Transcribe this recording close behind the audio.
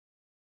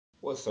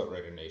What's up,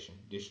 Raider Nation?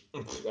 This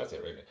that's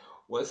it, Raider.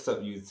 What's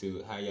up,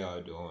 YouTube? How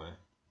y'all doing?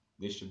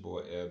 This your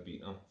boy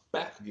LB. I'm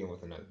back again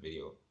with another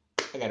video.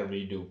 I gotta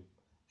redo.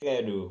 I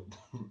gotta do.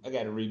 I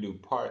gotta redo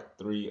part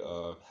 3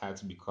 of How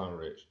to Become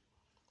Rich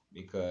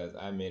because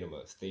I made a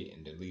mistake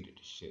and deleted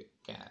the shit.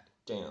 God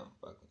damn,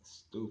 fucking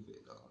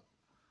stupid, dog.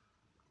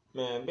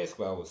 Man,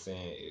 basically, what I was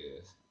saying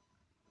is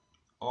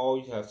all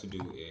you have to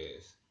do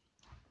is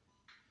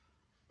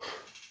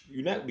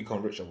you're not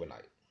become rich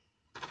overnight.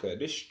 Cause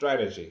this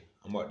strategy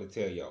I'm about to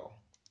tell y'all,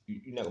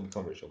 you're not gonna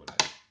become rich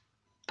overnight.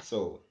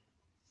 So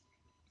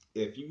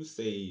if you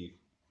save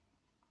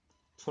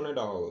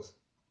 $20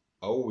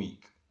 a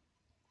week,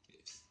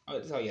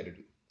 that's all you have to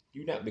do.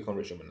 You not become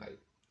rich overnight.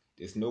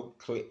 There's no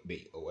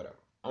clickbait or whatever.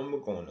 I'm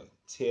gonna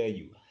tell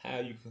you how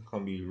you can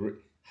come be rich,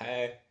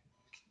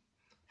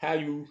 how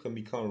you can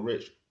become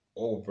rich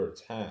over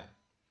time.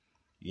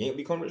 You ain't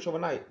become rich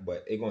overnight,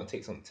 but it's gonna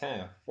take some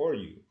time for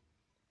you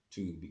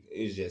to be.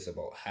 It's just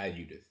about how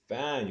you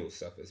define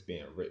yourself as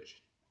being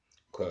rich.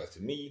 Cause to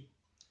me,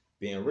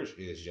 being rich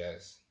is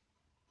just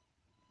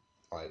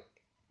like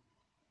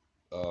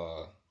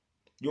uh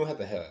you don't have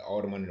to have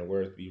all the money in the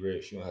world to be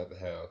rich. You don't have to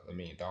have $1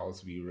 million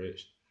to be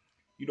rich.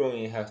 You don't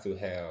even have to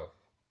have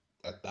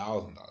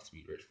 $1,000 to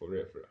be rich for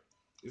real, for real.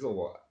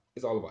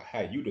 It's all about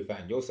how you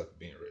define yourself as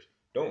being rich.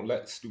 Don't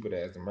let stupid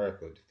ass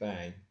America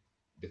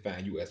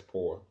define you as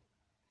poor.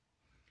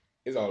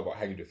 It's all about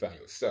how you define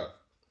yourself.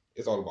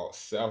 It's all about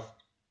self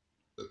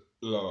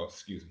love.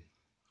 Excuse me.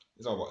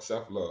 It's all about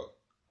self love.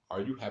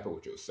 Are you happy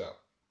with yourself?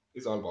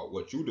 It's all about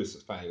what you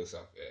define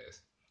yourself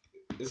as.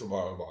 It's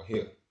all about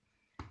here,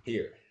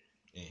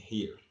 and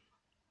here.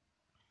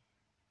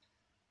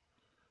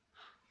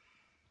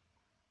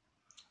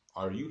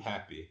 Are you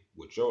happy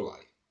with your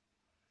life?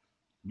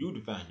 You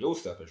define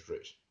yourself as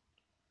rich.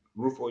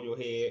 Roof on your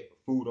head,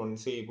 food on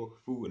the table,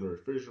 food in the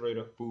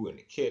refrigerator, food in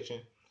the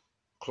kitchen,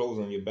 clothes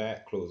on your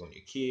back, clothes on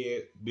your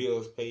kids,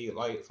 bills paid,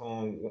 lights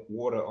on,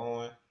 water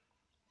on,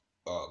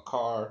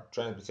 car,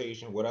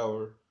 transportation,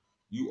 whatever.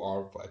 You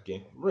are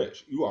fucking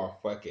rich. You are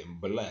fucking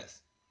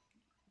blessed.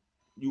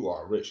 You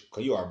are rich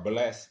because you are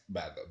blessed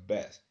by the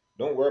best.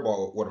 Don't worry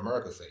about what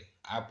America say.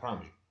 I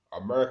promise you,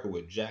 America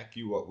would jack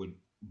you up, would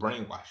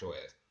brainwash your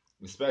ass,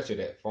 especially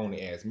that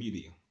phony ass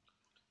media.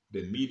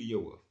 The media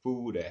will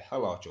fool the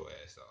hell out your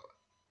ass, dog.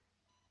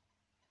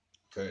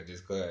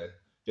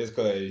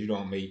 Cause you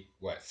don't make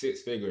what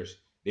 6 figures,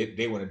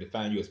 they want to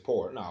define you as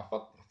poor. Nah,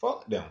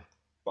 fuck them.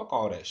 Fuck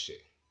all that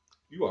shit.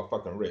 You are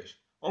fucking rich.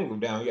 I don't give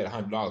a damn you got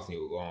 $100 in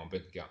your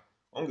bank account.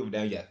 I don't give a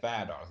damn you got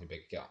 $5 in your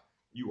bank account.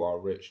 You are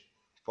rich.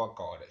 Fuck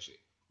all that shit.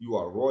 You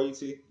are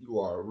royalty. You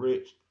are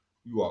rich.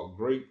 You are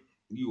great.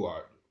 You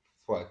are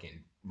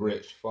fucking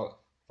rich.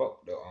 Fuck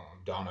the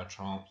Donald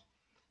Trumps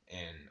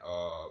and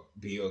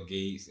Bill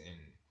Gates and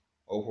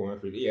Oprah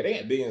Winfrey. Yeah, they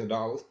got billions of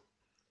dollars.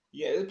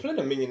 Yeah, there's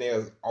plenty of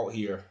millionaires out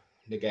here.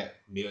 They got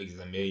millions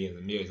and millions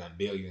and millions and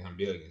billions and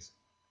billions.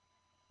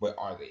 But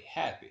are they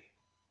happy?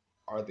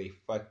 Are they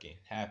fucking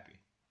happy?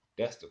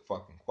 That's the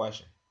fucking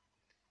question.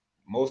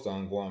 Most of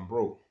them going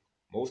broke.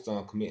 Most of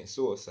them committing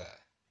suicide.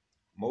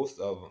 Most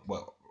of them,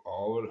 well,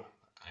 all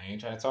I ain't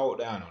trying to talk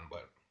down on them,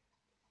 but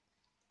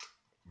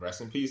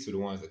rest in peace to the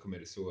ones that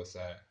committed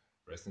suicide.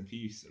 Rest in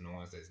peace to the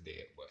ones that's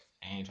dead. But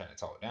I ain't trying to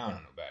talk down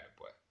on nobody.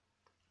 But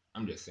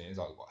I'm just saying it's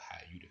all about how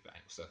you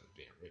define yourself as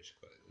being rich.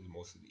 Because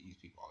most of these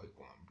people out here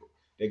going broke.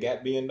 They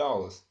got $1 billion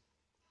and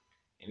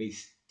they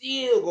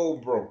still go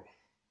broke.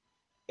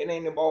 It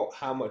ain't about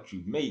how much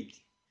you make.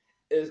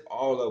 It's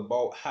all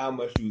about how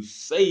much you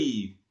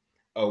save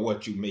of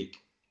what you make.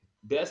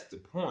 That's the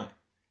point.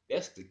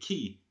 That's the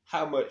key.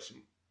 How much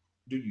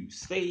do you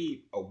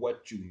save of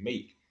what you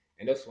make?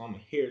 And that's why I'm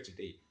here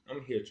today.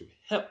 I'm here to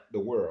help the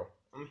world.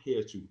 I'm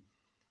here to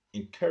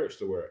encourage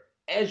the world.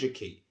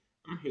 Educate.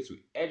 I'm here to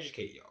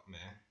educate y'all,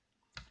 man.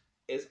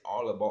 It's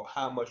all about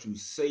how much you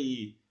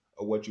save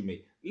of what you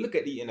make. Look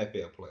at the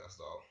NFL players,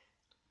 dog.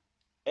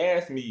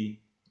 Ask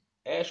me,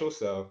 ask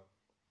yourself,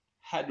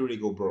 how do they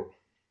go broke?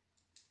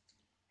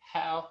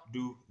 How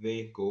do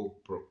they go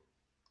broke?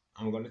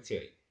 I'm going to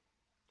tell you.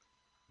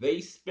 They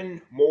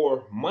spend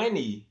more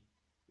money.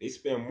 They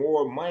spend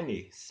more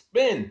money.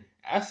 Spend.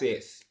 I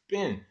said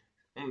spend.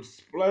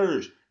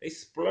 Splurge. They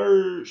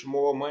splurge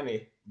more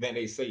money than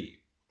they save.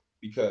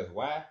 Because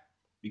why?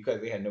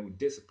 Because they had no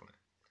discipline.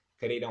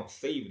 Because they don't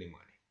save any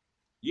money.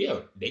 Yeah,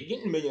 they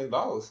getting millions of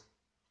dollars.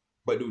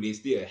 But do they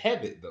still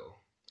have it though?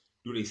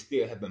 Do they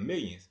still have the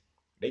millions?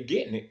 They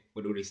getting it,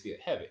 but do they still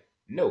have it?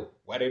 No.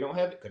 Why they don't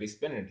have it? Because they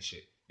spending the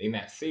shit. They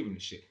not saving the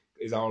shit.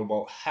 It's all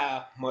about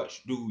how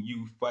much do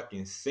you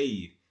fucking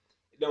save.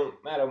 It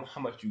don't matter how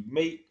much you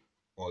make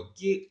or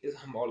get. It's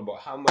all about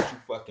how much you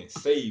fucking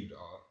save,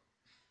 dog.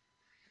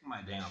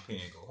 My damn pen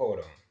go. Hold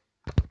on.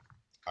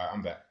 All right,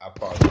 I'm back. I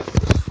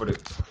apologize for the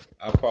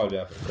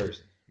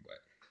cursing,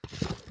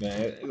 but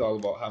man, it's all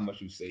about how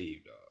much you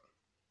save, dog.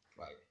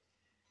 Like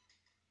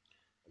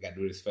I gotta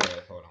do this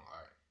fast. Hold on.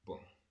 All right,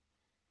 boom.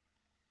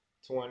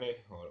 20.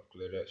 Hold up,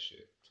 clear that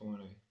shit.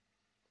 20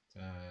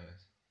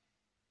 times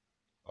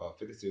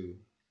 52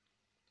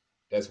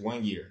 That's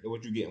 1 year. That's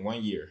what you get in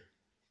 1 year.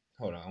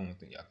 Hold on, I don't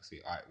think y'all can see.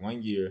 All right,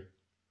 1 year,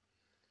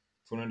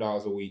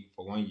 $20 a week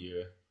for 1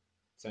 year,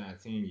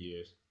 times 10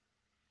 years.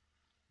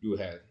 You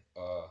have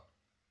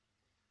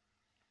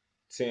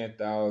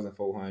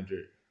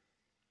 10,400,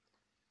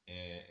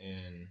 and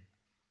in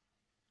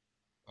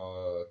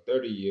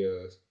 30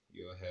 years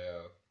you'll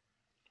have.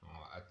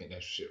 I think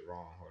that shit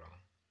wrong. Hold on.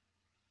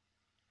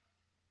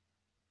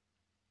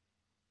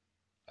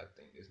 I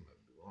think this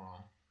might be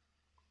wrong.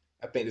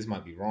 I think this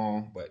might be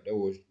wrong, but that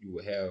was you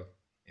would have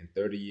in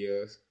 30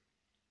 years.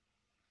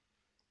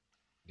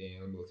 Then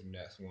let me go to the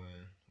next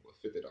one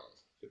with $50.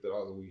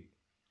 $50 a week.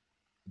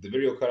 If the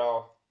video cut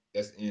off,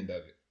 that's the end of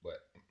it. But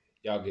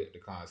y'all get the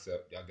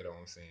concept. Y'all get what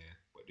I'm saying.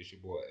 But this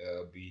your boy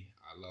LB.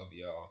 I love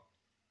y'all.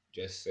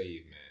 Just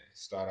save, man.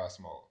 Start out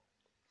small.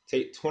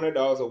 Take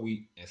 $20 a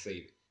week and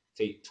save it.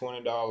 Take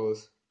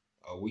 $20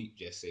 a week,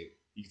 just save it.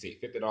 You can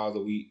take $50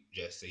 a week,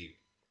 just save it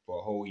for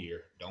a whole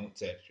year. Don't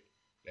touch it.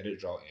 Let it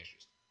draw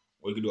interest.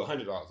 Or you can do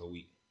 $100 a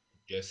week.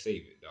 Just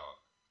save it, dog.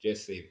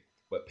 Just save it.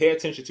 But pay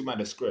attention to my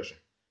discretion.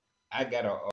 I got a